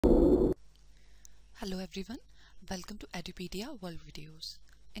Hello everyone, welcome to Edupedia World Videos.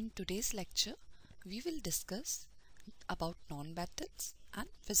 In today's lecture, we will discuss about nonmetals and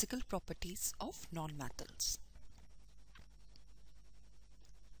physical properties of nonmetals.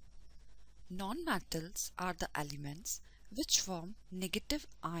 Nonmetals are the elements which form negative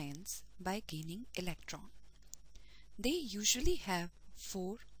ions by gaining electron. They usually have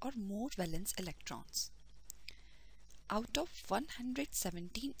 4 or more valence electrons. Out of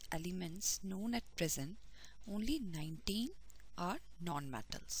 117 elements known at present, only 19 are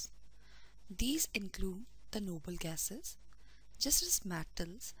nonmetals. These include the noble gases. Just as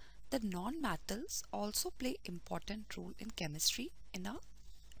metals, the nonmetals also play important role in chemistry in our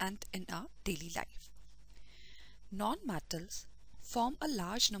daily life. Nonmetals form a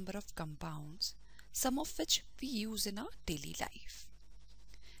large number of compounds, some of which we use in our daily life.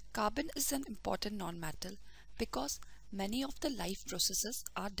 Carbon is an important nonmetal because many of the life processes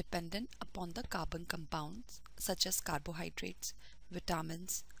are dependent upon the carbon compounds such as carbohydrates,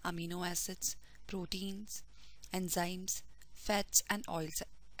 vitamins, amino acids, proteins, enzymes, fats and oils,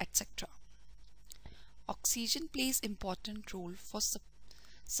 etc. Oxygen plays important role for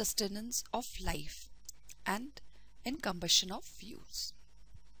sustenance of life and in combustion of fuels.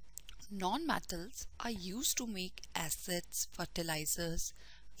 Nonmetals are used to make acids, fertilizers,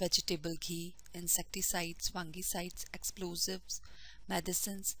 vegetable ghee, insecticides, fungicides, explosives,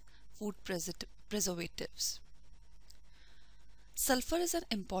 medicines, food preservatives. Sulfur is an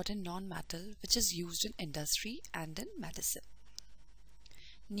important nonmetal which is used in industry and in medicine.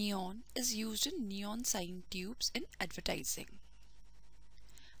 Neon is used in neon sign tubes in advertising.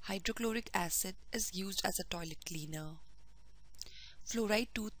 Hydrochloric acid is used as a toilet cleaner. Fluoride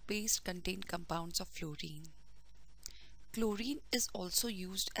toothpaste contains compounds of fluorine. Chlorine is also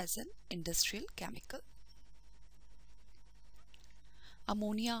used as an industrial chemical.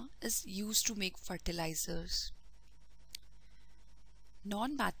 Ammonia is used to make fertilizers.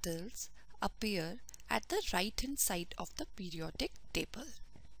 Nonmetals appear at the right-hand side of the periodic table.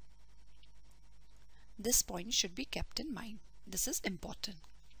 This point should be kept in mind. This is important,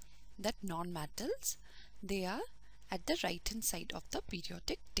 that nonmetals, they are at the right-hand side of the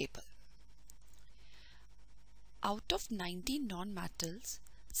periodic table. Out of 19 nonmetals,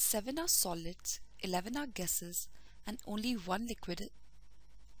 7 are solids, 11 are gases, and only one liquid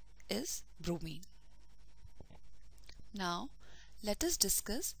is bromine. Now, let us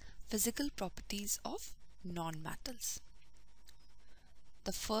discuss physical properties of nonmetals.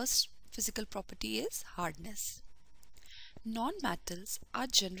 The first physical property is hardness. Nonmetals are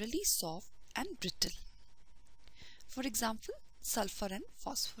generally soft and brittle. For example, sulfur and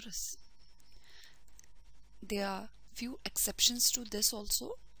phosphorus. There are few exceptions to this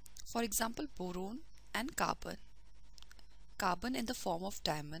also. For example, boron and carbon. Carbon in the form of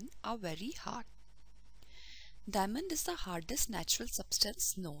diamond are very hard. Diamond is the hardest natural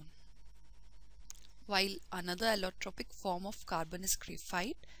substance known. While another allotropic form of carbon is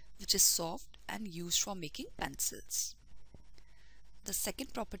graphite, which is soft and used for making pencils. The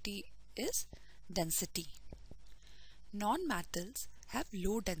second property is density. Nonmetals have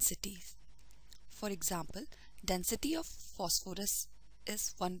low densities. For example, density of phosphorus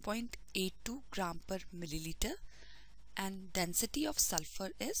is 1.82 gram per milliliter and density of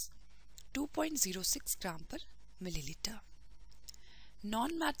sulfur is 2.06 gram per milliliter.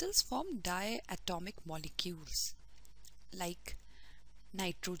 Nonmetals form diatomic molecules like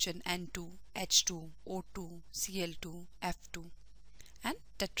nitrogen N2, H2, O2, Cl2, F2 and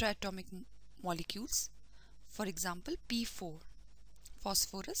tetraatomic molecules, for example P4,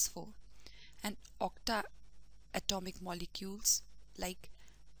 phosphorus 4, and octaatomic molecules like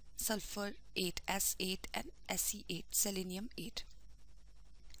sulfur 8, S8 and Se8, selenium 8.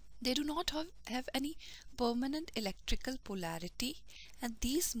 They do not have any permanent electrical polarity, and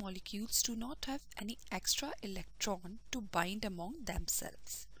these molecules do not have any extra electron to bind among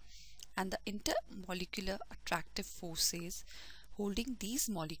themselves, and the intermolecular attractive forces holding these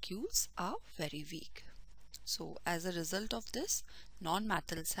molecules are very weak. So as a result of this,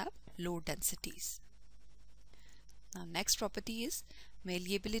 nonmetals have low densities. Now next property is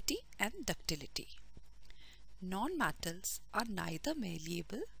malleability and ductility. Nonmetals are neither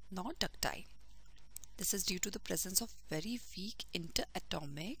malleable nor ductile. This is due to the presence of very weak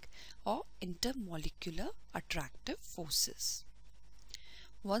interatomic or intermolecular attractive forces.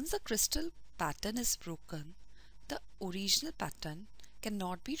 Once the crystal pattern is broken, the original pattern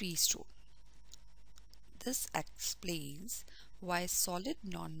cannot be restored. This explains why solid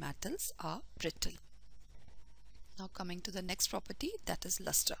nonmetals are brittle. Now coming to the next property, that is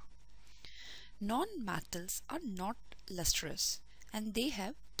lustre. Non-metals are not lustrous and they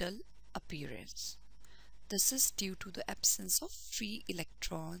have dull appearance. This is due to the absence of free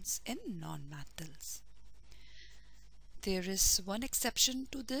electrons in nonmetals. There is one exception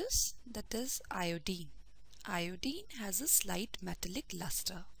to this, that is iodine. Iodine has a slight metallic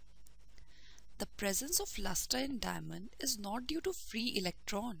luster. The presence of luster in diamond is not due to free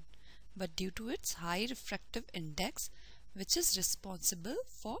electron, but due to its high refractive index, which is responsible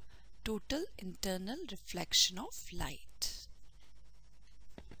for total internal reflection of light.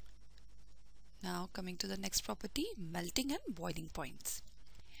 Now coming to the next property, melting and boiling points.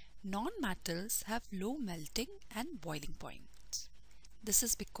 Non-metals have low melting and boiling points. This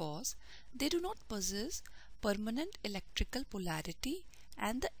is because they do not possess permanent electrical polarity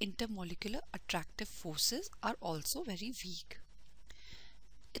and the intermolecular attractive forces are also very weak.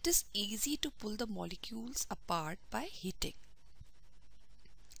 It is easy to pull the molecules apart by heating.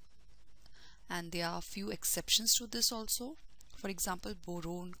 And there are a few exceptions to this also. For example,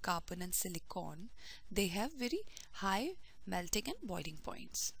 boron, carbon and silicon, they have very high melting and boiling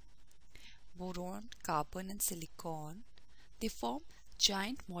points. Boron, carbon and silicon, they form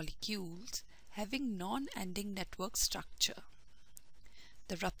giant molecules having non-ending network structure.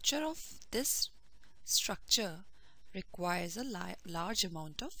 The rupture of this structure requires a large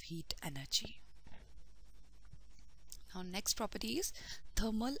amount of heat energy. Now next property is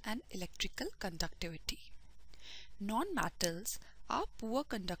thermal and electrical conductivity. Non-metals are poor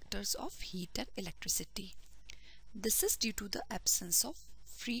conductors of heat and electricity. This is due to the absence of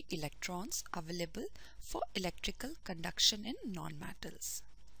free electrons available for electrical conduction in non-metals.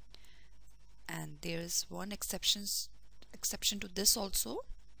 And there is one exception to this also.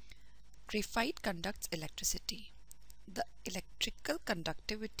 Graphite conducts electricity. The electrical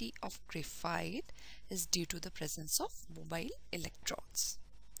conductivity of graphite is due to the presence of mobile electrons.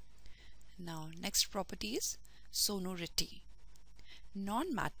 Now next property is sonority.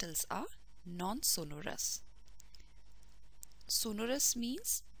 Non-metals are non-sonorous. Sonorous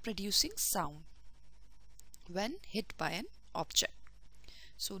means producing sound when hit by an object.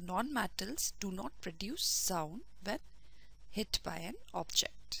 So non-metals do not produce sound when hit by an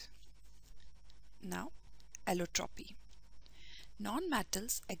object. Now allotropy.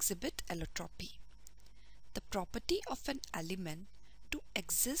 Non-metals exhibit allotropy, the property of an element to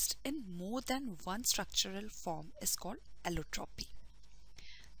exist in more than one structural form is called allotropy.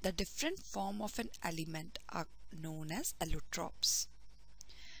 The different form of an element are known as allotropes.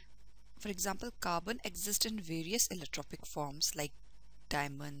 For example, carbon exists in various allotropic forms like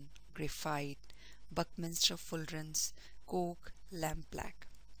diamond, graphite, Buckminster fullerenes, coke, lamp-black.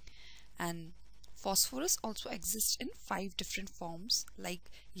 And phosphorus also exists in 5 different forms like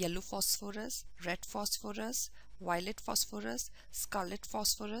yellow phosphorus, red phosphorus, violet phosphorus, scarlet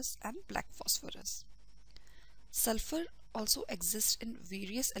phosphorus and black phosphorus. Sulfur also exists in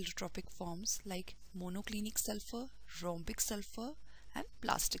various allotropic forms like monoclinic sulfur, rhombic sulfur and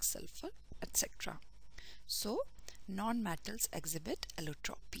plastic sulfur, etc. So non-metals exhibit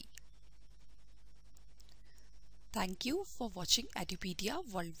allotropy. Thank you for watching Edupedia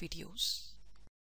World videos.